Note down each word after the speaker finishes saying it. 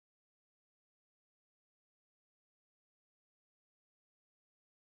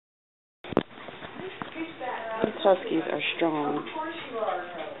Huskies are strong.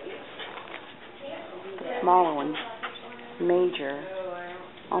 The smaller one, Major,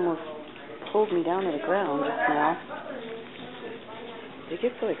 almost pulled me down to the ground just now. They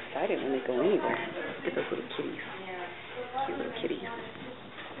get so excited when they go anywhere. Look at those little kitties. Cute little kitties.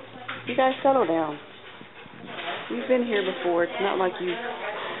 You guys settle down. You've been here before. It's not like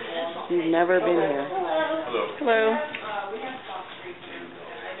you've never been here. Hello.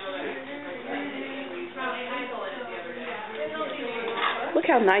 Look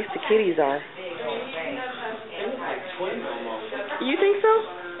how nice the kitties are. You think so?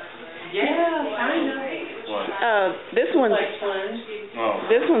 Yeah, kind of. This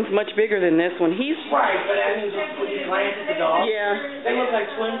one's much bigger than this one. He's right, but I mean, just when you glance at the dog, yeah, they look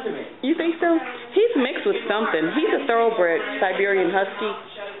like twins to me. You think so? He's mixed with something. He's a thoroughbred Siberian Husky,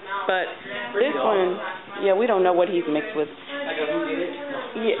 but this one, yeah, we don't know what he's mixed with.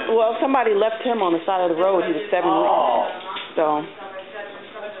 Yeah, well, somebody left him on the side of the road. He was 7 weeks, so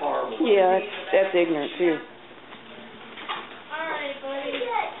yeah, that's ignorant too.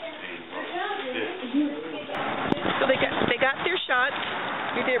 So they got their shots.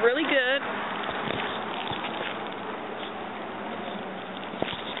 They did really good.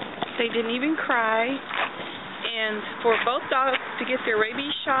 They didn't even cry. And for both dogs to get their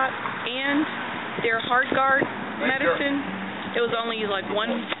rabies shot and their heart guard medicine, it was only like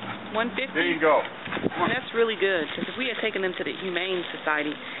 $150. There you go. And that's really good, because if we had taken them to the Humane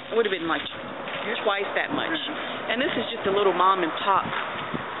Society, it would have been like twice that much. And this is just a little mom and pop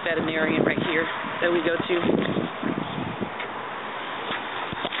veterinarian right here that we go to.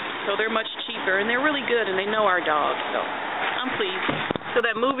 So they're much cheaper, and they're really good, and they know our dogs, so I'm pleased. So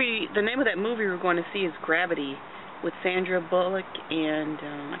that movie, the name of that movie we're going to see is Gravity, with Sandra Bullock and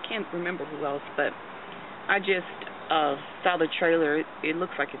I can't remember who else, but I just saw the trailer. It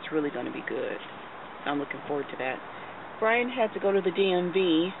looks like it's really going to be good. So I'm looking forward to that. Brian had to go to the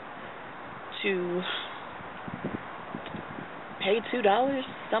DMV to pay $2,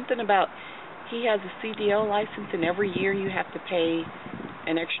 something about, he has a CDL license, and every year you have to pay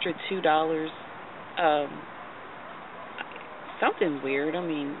an extra $2. Something weird. I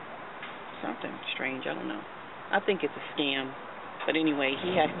mean, something strange. I don't know. I think it's a scam. But anyway,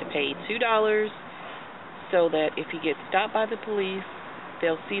 he has to pay $2 so that if he gets stopped by the police,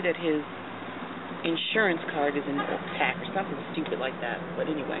 they'll see that his insurance card is intact or something stupid like that. But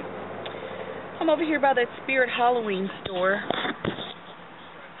anyway, I'm over here by that Spirit Halloween store.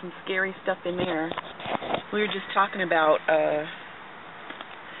 Some scary stuff in there. We were just talking about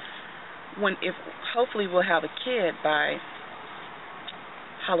if hopefully we'll have a kid by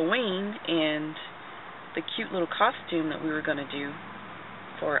Halloween, and the cute little costume that we were going to do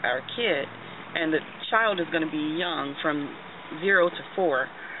for our kid, and the child is going to be young, from 0 to 4,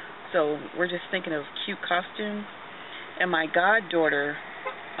 so we're just thinking of cute costumes. And my goddaughter,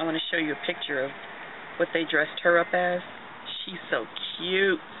 I want to show you a picture of what they dressed her up as. She's so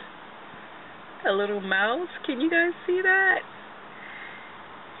cute. A little mouse. Can you guys see that?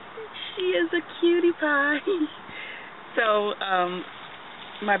 She is a cutie pie. So,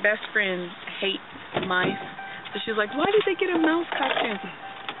 my best friend hates mice. So she was like, why did they get a mouse costume?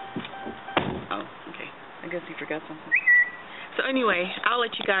 Oh, okay. I guess he forgot something. So anyway, I'll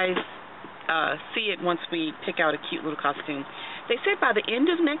let you guys see it once we pick out a cute little costume. They said by the end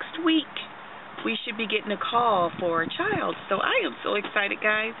of next week, we should be getting a call for a child. So I am so excited,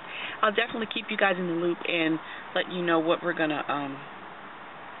 guys. I'll definitely keep you guys in the loop and let you know what we're going to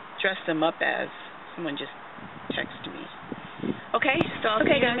dress them up as. Someone just texted me. Okay, so I'll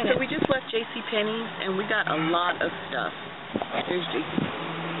see you in a minute. So we just left JCPenney's, and we got a lot of stuff. There's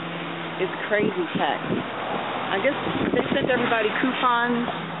it's crazy packed. I guess they sent everybody coupons,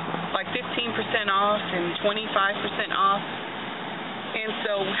 like 15% off and 25% off. And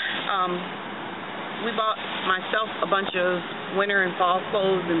so we bought myself a bunch of winter and fall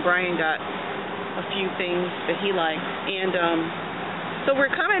clothes, and Brian got a few things that he liked. And so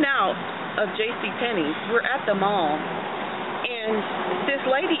we're coming out of JCPenney's. We're at the mall. And this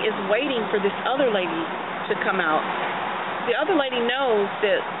lady is waiting for this other lady to come out. The other lady knows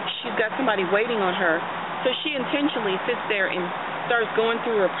that she's got somebody waiting on her, so she intentionally sits there and starts going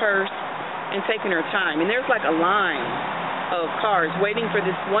through her purse and taking her time. And there's like a line of cars waiting for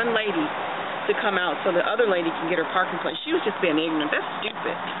this one lady to come out so the other lady can get her parking place. She was just being ignorant. That's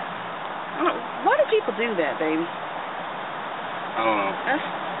stupid. I don't know. Why do people do that, baby? I don't know.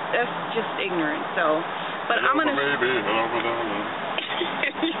 That's just ignorant. So. But I'm going to... You're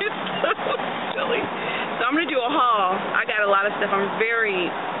so silly. So I'm going to do a haul. I got a lot of stuff. I'm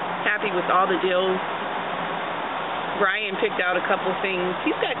very happy with all the deals. Brian picked out a couple things.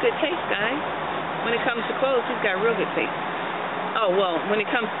 He's got good taste, guys. when it comes to clothes, he's got real good taste. Oh, well, when it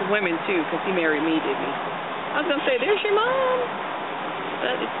comes to women, too, because he married me, didn't he? I was going to say, there's your mom.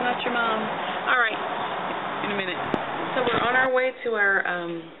 But it's not your mom. All right. In a minute. So we're on our way to our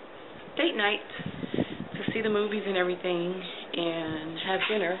date night to see the movies and everything and have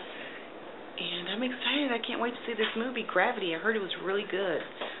dinner. And I'm excited. I can't wait to see this movie, Gravity. I heard it was really good.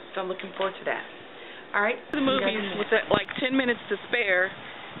 So I'm looking forward to that. All right. The movies, with like 10 minutes to spare,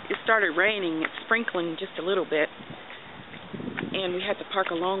 it started raining. It's sprinkling just a little bit. And we had to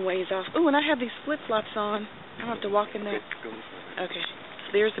park a long ways off. Oh, and I have these flip-flops on. I don't have to walk in there. Okay.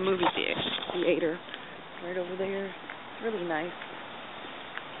 So there's the movie theater right over there. It's really nice.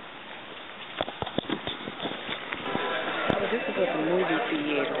 Oh, this is what the movie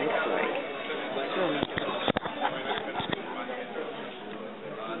theater looks like. It's really nice.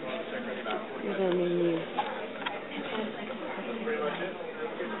 Here's our menu.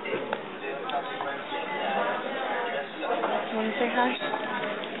 Want to say hi?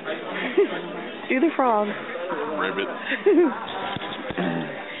 Do the frog. Ribbit.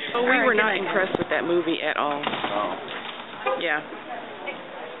 Oh, we were not impressed with that movie at all. Oh. Yeah.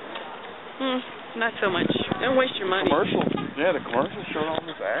 Not so much. Don't waste your money. Commercial. Yeah, the commercials showed all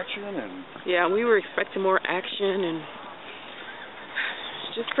this action and. Yeah, we were expecting more action and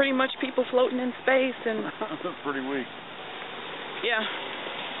just pretty much people floating in space and. That's pretty weak. Yeah.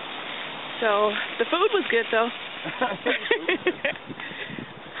 So the food was good though.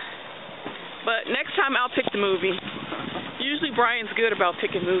 But next time I'll pick the movie. Usually Brian's good about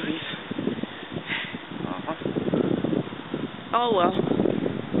picking movies. Oh well.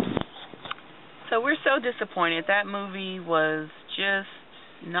 So we're so disappointed. That movie was just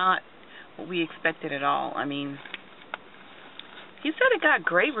not what we expected at all. I mean, he said it got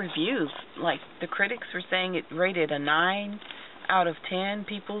great reviews. Like the critics were saying it rated a 9 out of 10,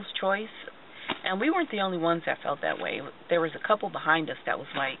 People's Choice. And we weren't the only ones that felt that way. There was a couple behind us that was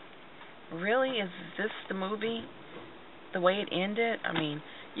like, really? Is this the movie? The way it ended? I mean,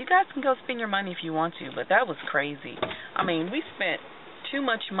 you guys can go spend your money if you want to, but that was crazy. I mean, we spent too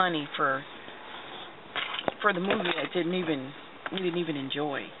much money for the movie that we didn't even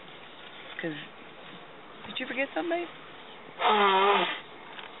enjoy. Cause did you forget something, babe?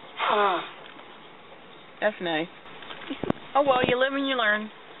 That's nice. Oh well, you live and you learn.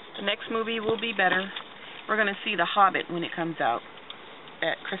 The next movie will be better. We're gonna see The Hobbit when it comes out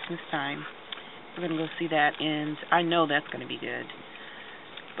at Christmas time. We're gonna go see that, and I know that's gonna be good.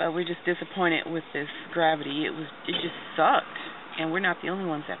 But we're just disappointed with this Gravity. It just sucked, and we're not the only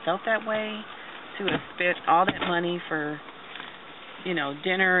ones that felt that way. To have spent all that money for, you know,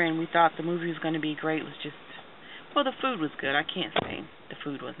 dinner, and we thought the movie was gonna be great. Was just, well, the food was good. I can't say the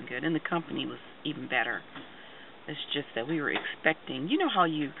food wasn't good, and the company was even better. It's just that we were expecting, you know how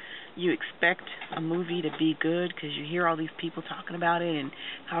you expect a movie to be good because you hear all these people talking about it and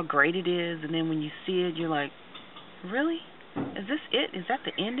how great it is, and then when you see it, you're like, really? Is this it? Is that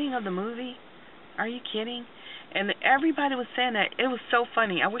the ending of the movie? Are you kidding? And everybody was saying that. It was so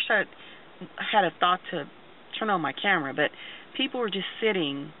funny. I wish I had a thought to turn on my camera, but people were just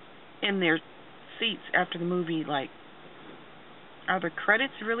sitting in their seats after the movie like, are the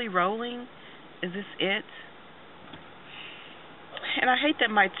credits really rolling? Is this it? And I hate that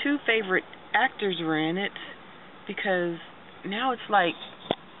my two favorite actors were in it, because now it's like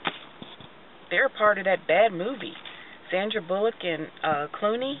they're part of that bad movie. Sandra Bullock and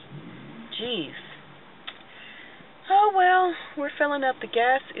Clooney. Jeez. Oh well, we're filling up. The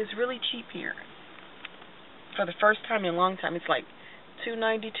gas is really cheap here. For the first time in a long time, it's like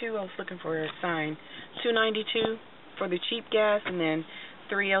 $2.92. I was looking for a sign. $2.92 for the cheap gas, and then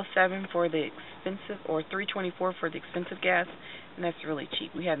 $3.07 for the expensive, or $3.24 for the expensive gas, and that's really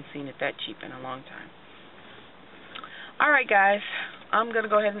cheap. We haven't seen it that cheap in a long time. All right, guys, I'm gonna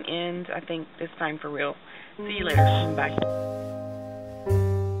go ahead and end. I think this time for real. See you later. Bye.